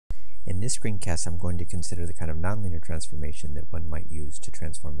In this screencast, I'm going to consider the kind of nonlinear transformation that one might use to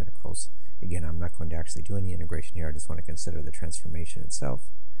transform integrals. Again, I'm not going to actually do any integration here, I just want to consider the transformation itself.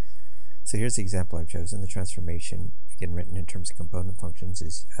 So here's the example I've chosen. The transformation, again written in terms of component functions,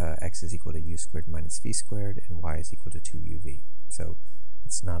 is x is equal to u squared minus v squared, and y is equal to 2uv. So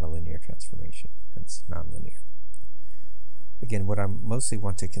it's not a linear transformation, it's nonlinear. Again, what I mostly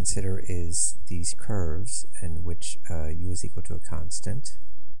want to consider is these curves in which u is equal to a constant,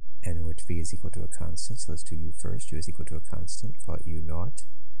 and in which v is equal to a constant. So let's do u first. U is equal to a constant, call it u naught.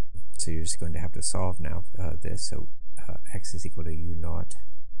 So you're just going to have to solve now this. So x is equal to u naught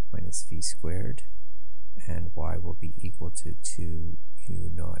minus v squared, and y will be equal to 2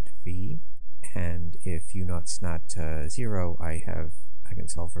 u naught v. And if u naught's not 0, I can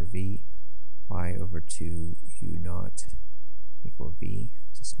solve for v. Y over 2 u naught equal v.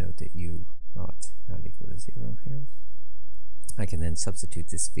 Just note that u naught not equal to 0 here. I can then substitute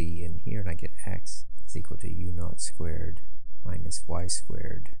this v in here, and I get x is equal to u naught squared minus y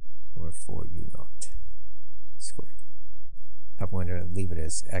squared over 4 u naught squared. I'm going to leave it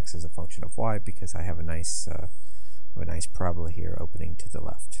as x as a function of y because I have a nice parabola here opening to the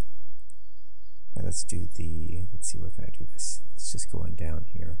left. Right, let's see, where can I do this? Let's just go on down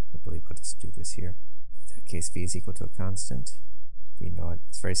here. I believe I'll just do this here. In that case, v is equal to a constant. V naught,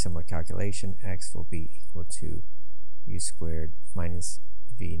 it's a very similar calculation. X will be equal to u squared minus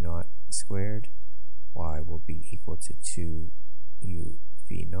v naught squared. Y will be equal to 2 u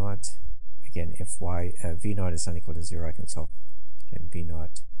v naught. Again, if v naught is not equal to 0, I can solve. Again, v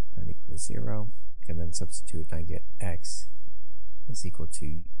naught not equal to 0. I can then substitute, and I get x is equal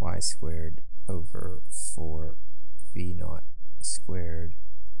to y squared over 4 v naught squared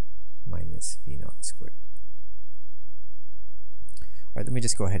minus v naught squared. All right, let me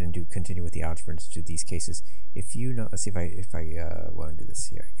just go ahead and continue with the algebra and do these cases. If u naught, let's see if I want to do this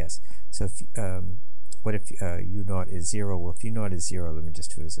here. Yes. So if what if u naught is 0? Well, if u naught is 0, let me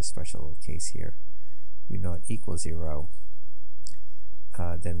just do it as a special case here. U naught equals 0,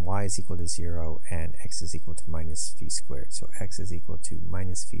 then y is equal to 0, and x is equal to minus v squared. So x is equal to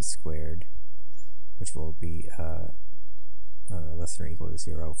minus v squared, which will be less than or equal to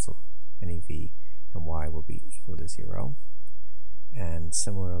 0 for any v, and y will be equal to 0. And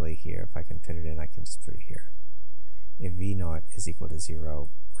similarly here, if I can fit it in, I can just put it here. If v naught is equal to 0,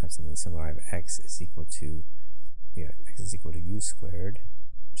 I have something similar. I have x is equal to u squared,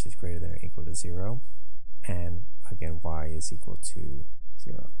 which is greater than or equal to 0. And again, y is equal to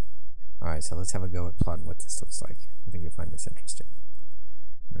 0. Alright, so let's have a go at plotting what this looks like. I think you'll find this interesting.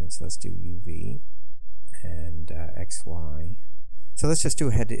 Alright, so let's do uv and xy. So let's go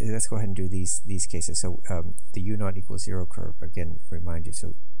ahead and do these cases. So the u naught equals 0 curve, again, remind you,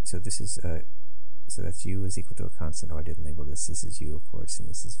 so this is so that's u is equal to a constant. Oh, I didn't label this. This is u, of course, and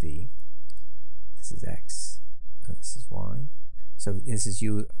this is v. This is x, and this is y. So this is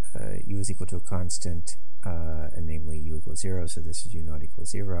u is equal to a constant, and namely u equals 0, so this is u naught equals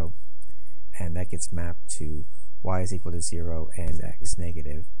 0. And that gets mapped to y is equal to 0 and x is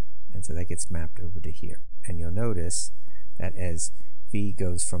negative, and so that gets mapped over to here. And you'll notice that as v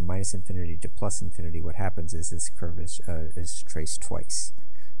goes from minus infinity to plus infinity, what happens is this curve is traced twice.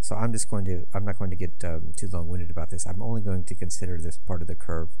 So I'm not going to get too long-winded about this. I'm only going to consider this part of the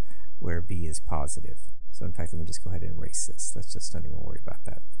curve where v is positive. So in fact, let me just go ahead and erase this. Let's just not even worry about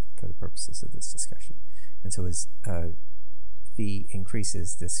that for the purposes of this discussion. And so as v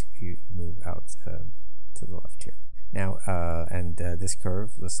increases, you move out to the left here. Now, this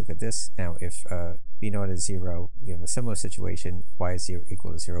curve, let's look at this. Now, if v naught is 0, you have a similar situation. Y is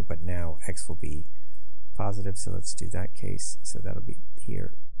equal to 0, but now x will be positive. So let's do that case. So that'll be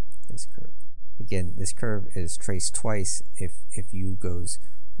here, this curve. Again, this curve is traced twice if u goes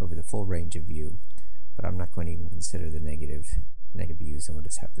over the full range of u, but I'm not going to even consider the negative u's, and we'll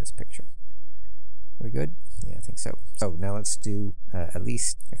just have this picture. We're good? Yeah, I think so. So now let's do at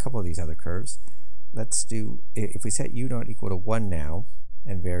least a couple of these other curves. Let's do, if we set u naught equal to 1 now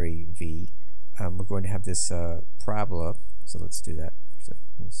and vary v, we're going to have this parabola. So let's do that. Actually,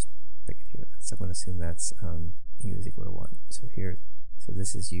 let's pick it here. So I'm going to assume that's u is equal to 1. So here, so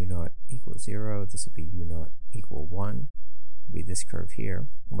this is u naught equal 0. This will be u naught equal 1. Will be this curve here.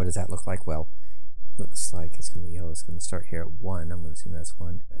 And what does that look like? Well, looks like it's going to be yellow. It's going to start here at 1. I'm going to assume that's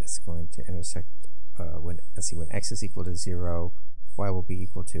 1. It's going to intersect when x is equal to 0. Y will be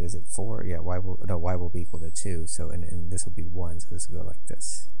equal to, is it 4? Yeah, y will be equal to 2. So and this will be 1. So this will go like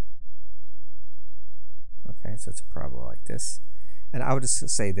this. Okay, so it's a parabola like this. And I would just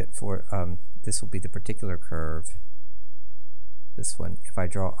say that for this will be the particular curve. This one, if I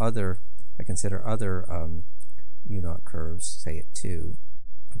consider other u naught curves, say at 2,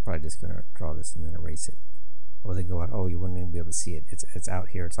 probably just going to draw this and then erase it. Or then go out, oh, you wouldn't even be able to see it. It's out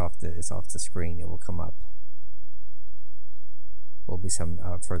here, it's off the screen, it will come up. Will be some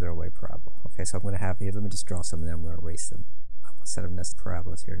further away parabola. Okay, so I'm going to have here, let me just draw some and then I'm going to erase them. A set of nested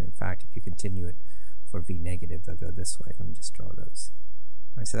parabolas here, and in fact, if you continue it for v negative, they'll go this way. Let me just draw those.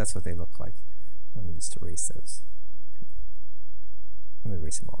 Alright, so that's what they look like. Let me just erase those. Let me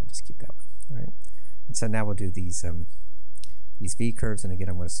erase them all, just keep that one. Alright, and so now we'll do these v curves, and again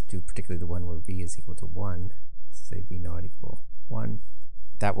I'm going to do particularly the one where v is equal to 1. Say v naught equal 1.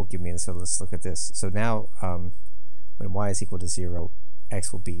 That will give me, so let's look at this. So now when y is equal to 0,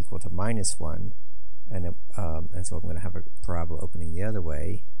 x will be equal to minus 1, and so I'm going to have a parabola opening the other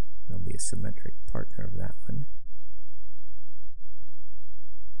way. There'll be a symmetric partner of that one.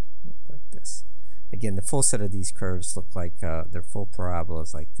 Look like this. Again, the full set of these curves look like they're full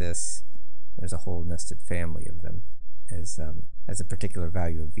parabolas like this. There's a whole nested family of them as a particular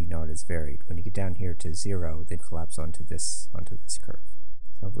value of v naught is varied. When you get down here to 0, they collapse onto this curve.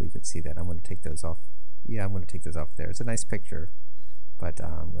 So hopefully you can see that. I'm going to take those off. Yeah, I'm going to take those off there. It's a nice picture, but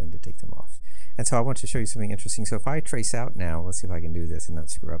I'm going to take them off. And so I want to show you something interesting. So if I trace out now, let's see if I can do this and not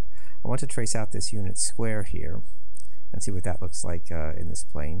screw up. I want to trace out this unit square here and see what that looks like in this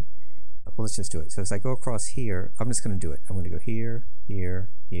plane. Well, let's just do it. So as I go across here, I'm just going to do it. I'm going to go here, here,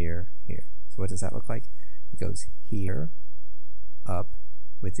 here, here. So what does that look like? It goes here, up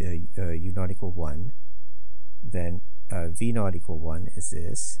with u naught equal 1. Then v naught equal 1 is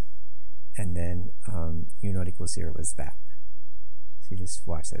this. And then u naught equals 0 is that. So you just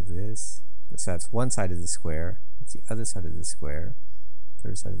watch that. This. So that's one side of the square. It's the other side of the square.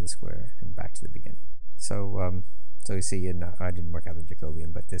 Third side of the square, and back to the beginning. So so you see, I didn't work out the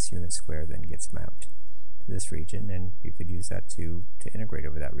Jacobian, but this unit square then gets mapped to this region, and you could use that to integrate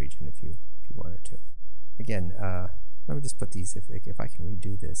over that region if you wanted to. Again, let me just put these. If I can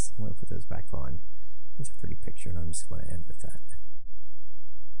redo this, I'm going to put those back on. It's a pretty picture, and I'm just going to end with that.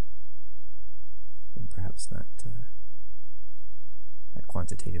 And perhaps not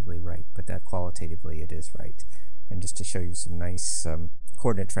quantitatively right, but that qualitatively it is right. And just to show you some nice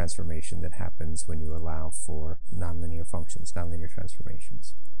coordinate transformation that happens when you allow for nonlinear functions, nonlinear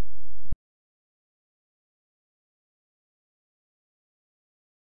transformations.